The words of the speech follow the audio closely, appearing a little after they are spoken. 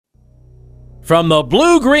From the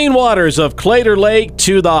blue-green waters of Claytor Lake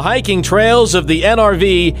to the hiking trails of the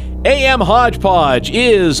NRV, AM Hodgepodge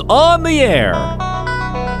is on the air.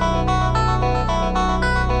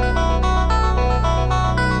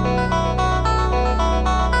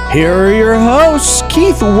 Here are your hosts,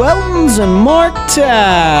 Keith Weltons and Mark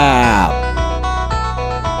Tapp.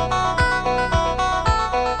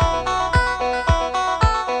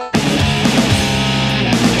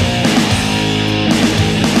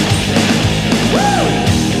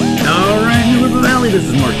 This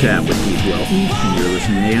is Mark Tapp with Keith Weltons, and you're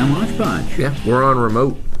listening to AM Hodgepodge. Yeah, we're on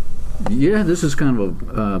remote. Yeah, this is kind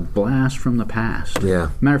of a blast from the past.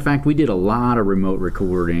 Yeah. Matter of fact, we did a lot of remote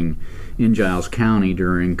recording in Giles County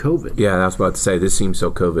during COVID. Yeah, I was about to say, this seems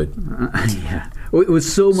so COVID. Yeah. It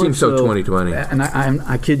was so much seems so 2020. And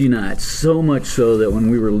I kid you not, so much so that when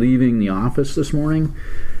we were leaving the office this morning,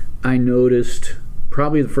 I noticed,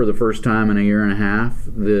 probably for the first time in a year and a half,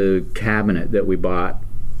 the cabinet that we bought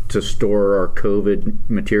to store our COVID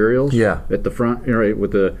materials. Yeah. At the front, right,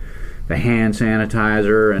 with the hand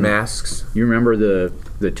sanitizer and masks. You remember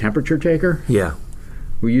the temperature taker? Yeah.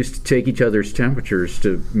 We used to take each other's temperatures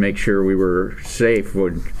to make sure we were safe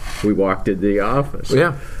when we walked into the office.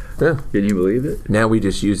 Yeah. Yeah. Can you believe it? Now we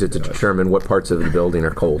just use it to determine what parts of the building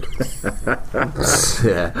are cold.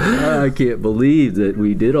 Yeah. I can't believe that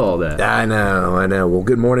we did all that. I know. Well,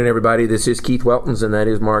 good morning, everybody. This is Keith Weltons, and that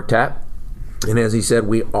is Mark Tapp. And as he said,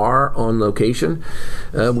 we are on location.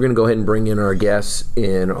 We're going to go ahead and bring in our guests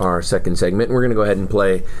in our second segment. We're going to go ahead and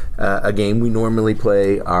play a game. We normally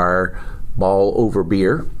play our ball over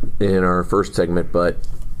beer in our first segment, but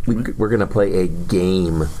we're going to play a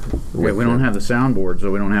game. Yeah, we don't have the soundboard,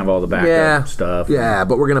 so we don't have all the backup stuff. Yeah,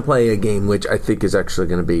 but we're going to play a game which I think is actually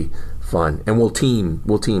going to be fun. And we'll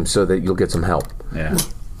team so that you'll get some help. Yeah.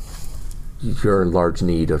 You're in large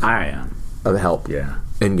need of help. Yeah.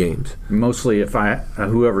 In games. Mostly if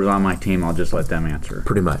whoever's on my team, I'll just let them answer.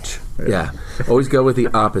 Pretty much. Yeah. Always go with the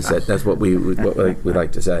opposite. That's what we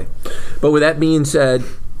like to say. But with that being said,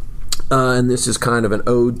 and this is kind of an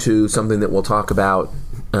ode to something that we'll talk about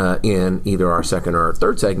in either our second or our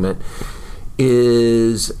third segment,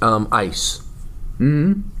 is ice.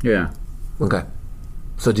 Mm-hmm. Yeah. Okay.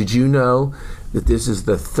 So did you know that this is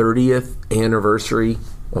the 30th anniversary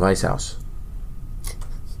of Ice House?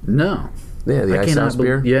 No. Yeah, the Ice House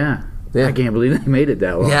beer. Yeah. I can't believe they made it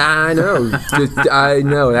that long. Yeah, I know. I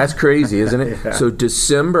know. That's crazy, isn't it? Yeah. So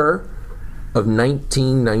December of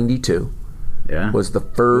 1992 was the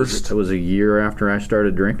first. It was a year after I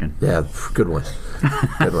started drinking. Yeah, good one.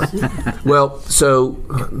 Good one. Well, so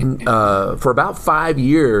for about 5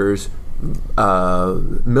 years,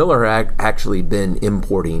 Miller had actually been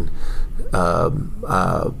importing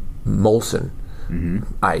Molson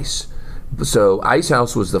ice. So Ice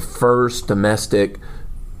House was the first domestic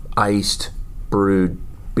iced brewed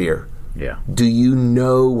beer. Yeah. Do you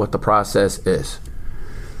know what the process is?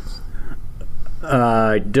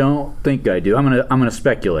 I don't think I do. I'm gonna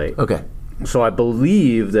speculate. Okay. So I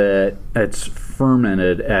believe that it's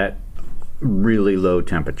fermented at really low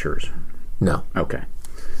temperatures. No. Okay.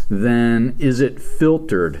 Then is it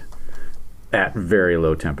filtered at very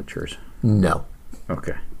low temperatures? No.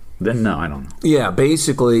 Okay. Then no, I don't know. Yeah,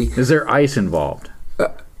 basically. Is there ice involved?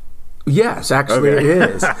 Yes, actually it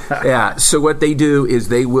is. Yeah, so what they do is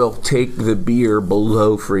they will take the beer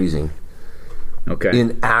below freezing. Okay.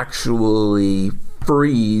 And actually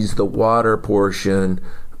freeze the water portion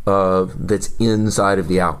that's inside of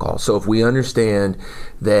the alcohol. So if we understand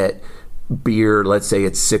that beer, let's say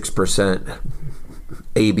it's 6%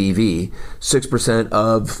 ABV, 6%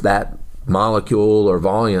 of that molecule or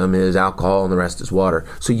volume is alcohol and the rest is water.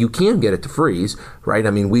 So you can get it to freeze, right?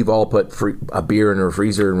 I mean, we've all put a beer in a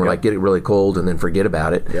freezer and we're like, get it really cold and then forget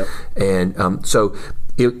about it. Yep. And so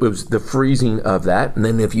it was the freezing of that. And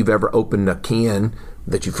then if you've ever opened a can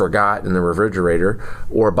that you forgot in the refrigerator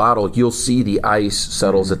or a bottle, you'll see the ice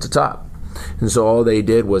settles at the top. And so all they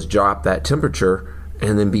did was drop that temperature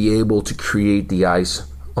and then be able to create the ice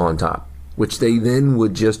on top, which they then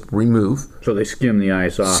would just remove. So they skim the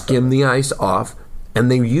ice off. Skim the ice off, and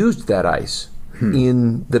they used that ice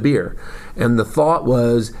in the beer. And the thought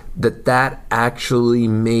was that actually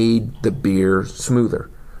made the beer smoother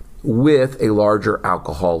with a larger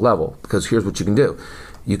alcohol level. Because here's what you can do.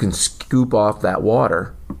 You can scoop off that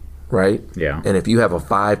water, right? Yeah. And if you have a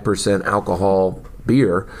 5% alcohol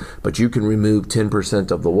beer, but you can remove 10%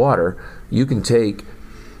 of the water, you can take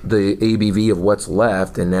the ABV of what's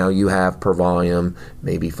left, and now you have per volume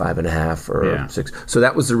maybe 5.5 or 6. So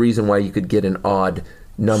that was the reason why you could get an odd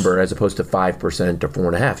number as opposed to 5% or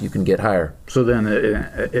 4.5. You can get higher. So then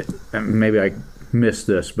maybe I missed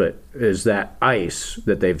this, but is that ice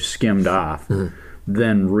that they've skimmed off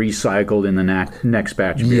then recycled in the next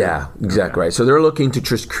batch of beer? Yeah, exactly right. So they're looking to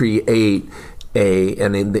just create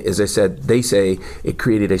as I said, they say it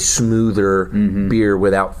created a smoother beer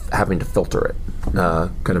without having to filter it.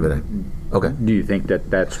 Kind of a thing. Okay. Do you think that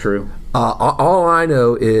that's true? All I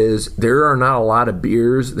know is there are not a lot of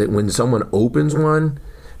beers that when someone opens one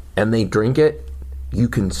and they drink it, you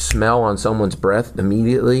can smell on someone's breath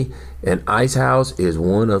immediately. And Ice House is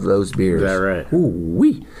one of those beers. Is that right?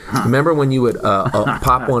 Ooh-wee. Remember when you would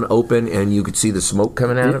pop one open and you could see the smoke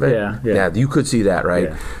coming out of it? Yeah. You could see that, right?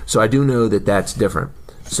 Yeah. So I do know that that's different.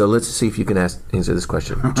 So let's see if you can answer this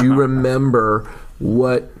question. Do you remember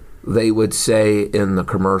what they would say in the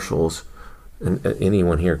commercials? And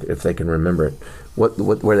anyone here, if they can remember it,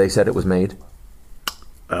 where they said it was made?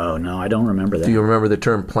 Oh, no, I don't remember that. Do you remember the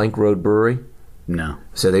term Plank Road Brewery? No.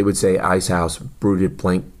 So they would say Ice House brewed at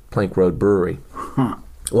Plank Road Brewery. Huh.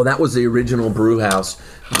 Well, that was the original brew house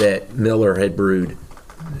that Miller had brewed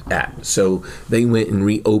at. So they went and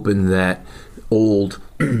reopened that old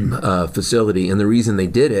facility. And the reason they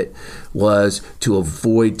did it was to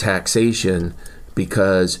avoid taxation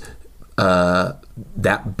because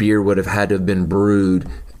that beer would have had to have been brewed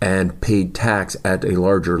and paid tax at a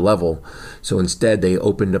larger level. So instead, they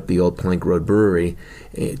opened up the old Plank Road Brewery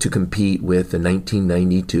to compete with the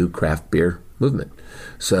 1992 craft beer movement.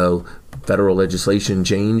 So federal legislation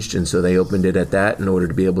changed, and so they opened it at that in order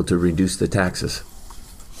to be able to reduce the taxes.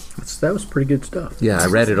 That was pretty good stuff. Yeah, I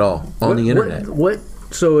read it all on the internet.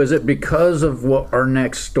 So is it because of what our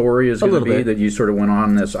next story is going to be that you sort of went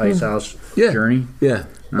on this Ice House journey? Yeah,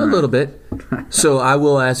 a little bit. So I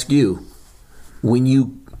will ask you, when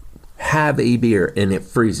you have a beer and it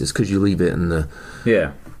freezes because you leave it in the...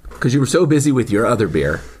 Yeah. Because you were so busy with your other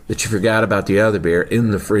beer that you forgot about the other beer in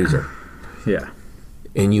the freezer. Yeah.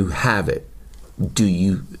 And you have it. Do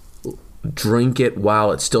you drink it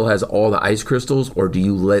while it still has all the ice crystals, or do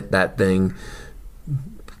you let that thing...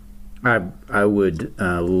 I would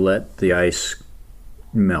let the ice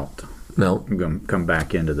melt. Melt? Come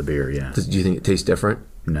back into the beer, yeah. Do you think it tastes different?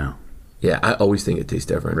 No. Yeah, I always think it tastes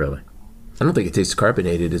different. Really? I don't think it tastes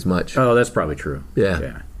carbonated as much. Oh, that's probably true. Yeah.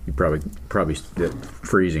 Yeah. You probably the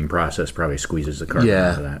freezing process probably squeezes the carbon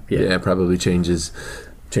out of that. Yeah, it probably changes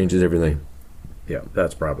everything. Yeah,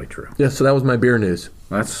 that's probably true. Yeah, so that was my beer news.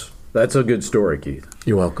 That's a good story, Keith.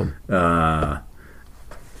 You're welcome.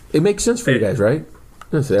 It makes sense for you guys, right?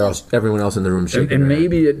 Everyone else in the room shaking. And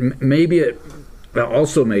maybe it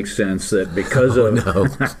also makes sense that because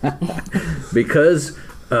because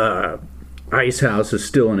Ice House is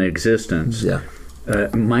still in existence. Yeah.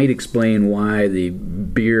 Might explain why the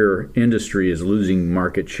beer industry is losing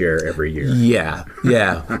market share every year. Yeah.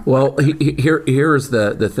 Well, here's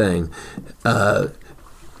the thing.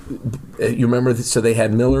 You remember, so they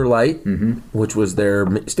had Miller Lite, which was their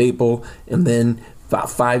staple, and then about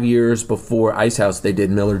 5 years before Ice House, they did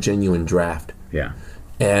Miller Genuine Draft. Yeah.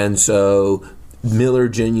 And so Miller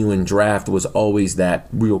Genuine Draft was always that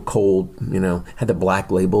real cold, had the black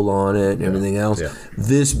label on it and everything else. Yeah.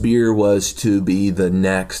 This beer was to be the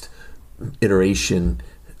next iteration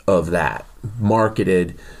of that,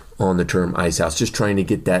 marketed on the term Ice House, just trying to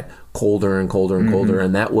get that colder and colder and colder.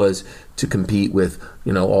 And that was to compete with,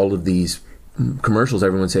 all of these commercials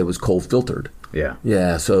everyone said was cold filtered. Yeah.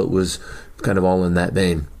 Yeah, so it was kind of all in that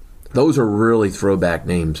vein. Those are really throwback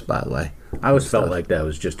names, by the way. I always felt like that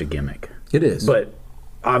was just a gimmick. It is. But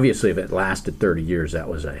obviously, if it lasted 30 years, that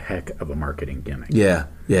was a heck of a marketing gimmick. Yeah.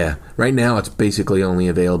 Right now, it's basically only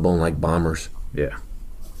available in, like, bombers. Yeah.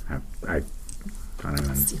 I don't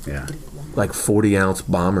even, yeah. Like 40-ounce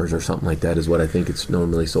bombers or something like that is what I think it's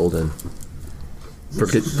normally sold in.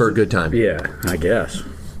 For a good time. Yeah, I guess.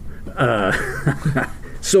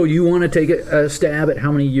 So you want to take a stab at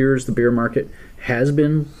how many years the beer market has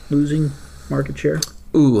been losing market share?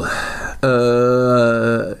 Ooh,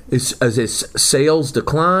 is it sales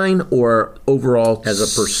decline or overall? As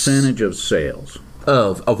a percentage of sales.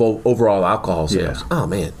 Of overall alcohol sales. Yeah. Oh,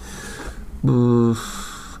 man.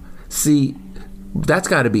 See, that's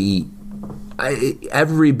got to be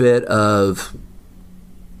every bit of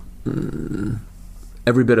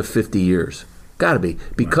 50 years. Got to be.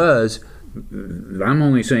 Because... I'm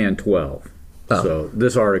only saying 12. Oh. So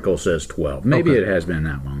this article says 12. Maybe it has been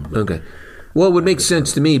that long. Okay. Well, it would make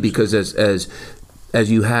sense to me because as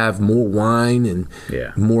you have more wine and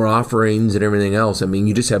more offerings and everything else, I mean,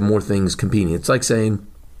 you just have more things competing. It's like saying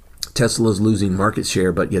Tesla's losing market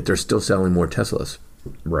share, but yet they're still selling more Teslas.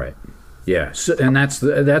 Right. Yeah. So, and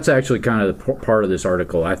that's actually kind of the part of this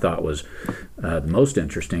article I thought was the most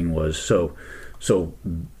interesting was so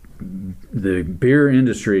the beer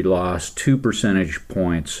industry lost 2 percentage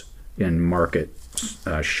points in market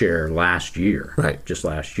share last year, Right. just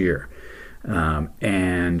last year.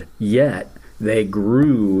 And yet they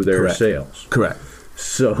grew their Correct. sales. Correct.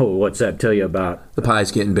 So what's that tell you about? The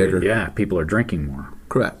pie's getting bigger. Yeah, people are drinking more.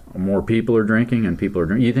 Correct. More people are drinking, and people are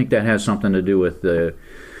drinking. You think that has something to do with the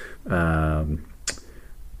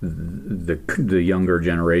younger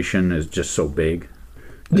generation is just so big?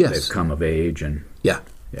 That Yes. they've come of age, and Yeah.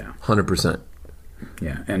 yeah, 100%.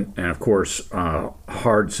 yeah, and of course,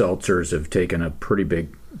 hard seltzers have taken a pretty big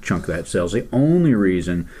chunk of that sales. The only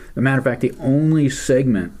reason, as a matter of fact, the only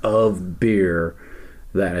segment of beer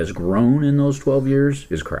that has grown in those 12 years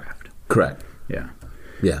is craft. Correct. Yeah.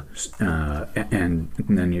 Yeah. And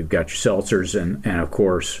then you've got your seltzers, and of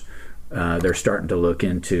course, they're starting to look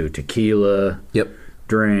into tequila Yep.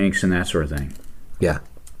 drinks and that sort of thing. Yeah.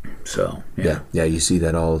 So, Yeah. Yeah. You see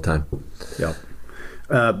that all the time. Yep.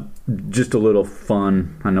 Just a little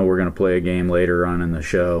fun. I know we're going to play a game later on in the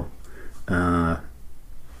show.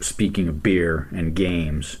 Speaking of beer and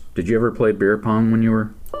games, did you ever play beer pong when you were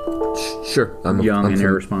Sure. I'm young and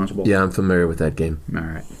irresponsible? Yeah, I'm familiar with that game. All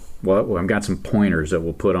right. Well, I've got some pointers that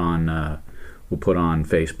we'll put on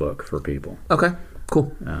Facebook for people. Okay.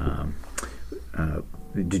 Cool.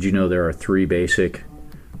 Did you know there are 3 basic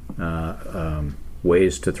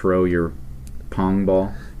ways to throw your pong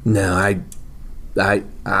ball? No,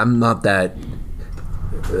 I'm not that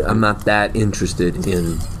interested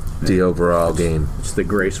in the overall game. It's the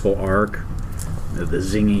graceful arc, the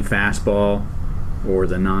zingy fastball, or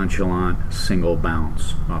the nonchalant single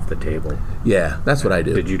bounce off the table. Yeah, that's what I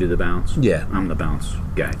do. Did you do the bounce? Yeah. I'm the bounce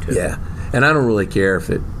guy too. Yeah, and I don't really care if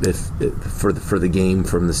for the game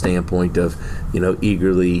from the standpoint of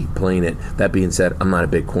eagerly playing it. That being said, I'm not a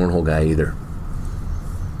big cornhole guy either,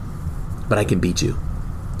 but I can beat you.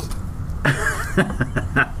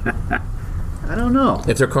 I don't know.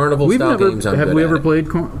 If they're carnival We've style never games, I'm have good we at ever it. played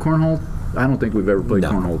cornhole? I don't think we've ever played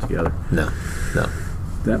No. cornhole together. No.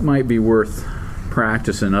 That might be worth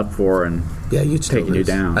practicing up for, and Yeah, you'd still Taking you lose.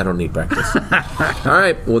 down. I don't need practice. All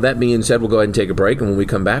right. Well, that being said, we'll go ahead and take a break, and when we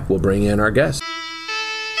come back, we'll bring in our guest.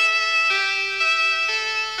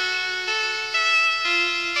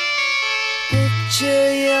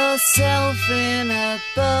 Picture yourself in a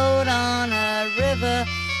boat on a river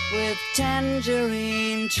with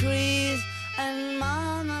tangerine trees and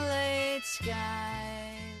marmalade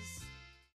skies.